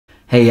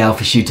Hey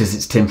Alpha Shooters,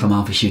 it's Tim from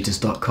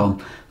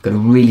alphashooters.com. I've got a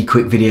really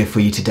quick video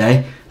for you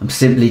today. I'm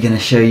simply going to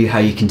show you how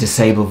you can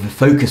disable the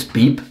focus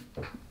beep,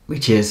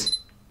 which is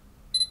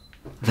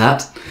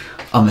that,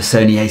 on the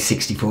Sony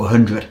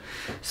a6400.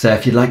 So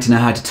if you'd like to know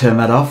how to turn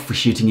that off for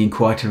shooting in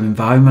quieter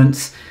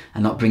environments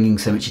and not bringing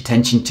so much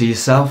attention to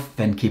yourself,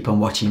 then keep on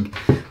watching.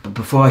 But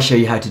before I show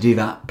you how to do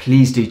that,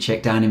 please do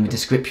check down in the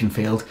description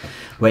field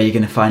where you're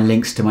going to find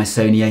links to my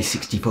Sony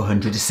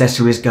a6400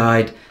 accessories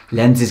guide,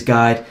 lenses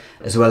guide,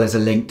 as well as a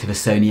link to the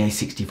Sony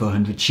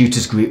a6400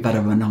 shooters group that I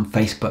run on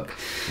Facebook.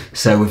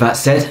 So with that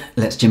said,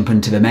 let's jump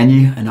into the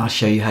menu and I'll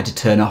show you how to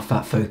turn off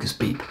that focus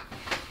beep.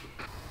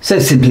 So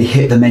simply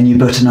hit the menu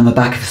button on the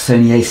back of the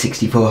Sony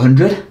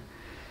a6400,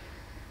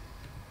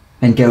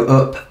 then go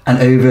up and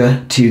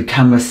over to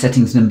camera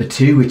settings number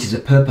 2, which is a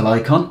purple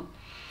icon.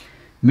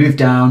 Move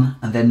down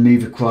and then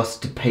move across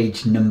to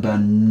page number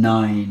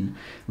 9,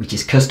 which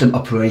is custom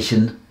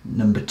operation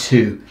number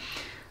 2.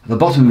 At the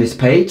bottom of this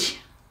page,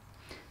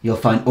 you'll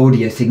find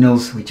audio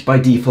signals, which by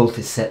default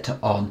is set to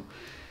on.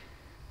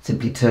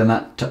 Simply turn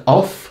that to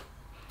off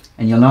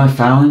and you'll now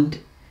find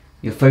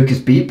your focus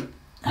beep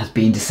has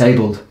been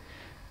disabled.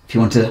 If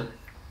you want to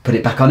put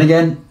it back on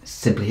again,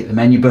 simply hit the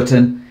menu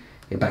button,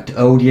 go back to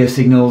audio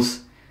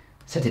signals,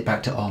 set it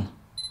back to on.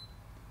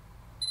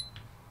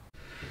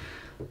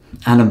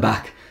 And I'm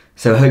back.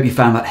 So I hope you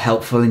found that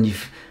helpful and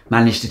you've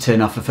managed to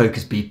turn off the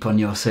focus beep on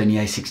your Sony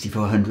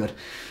a6400.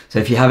 So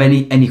if you have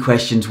any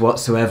questions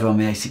whatsoever on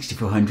the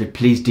a6400,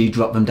 please do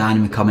drop them down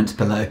in the comments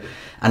below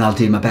and I'll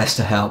do my best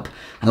to help.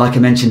 And like I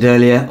mentioned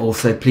earlier,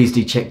 also please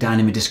do check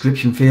down in the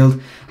description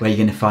field where you're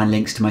going to find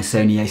links to my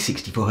Sony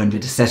a6400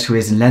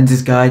 accessories and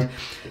lenses guide,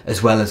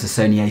 as well as the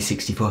Sony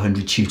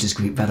a6400 shooters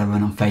group that I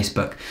run on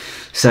Facebook.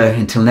 So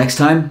until next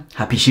time,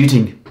 happy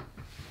shooting.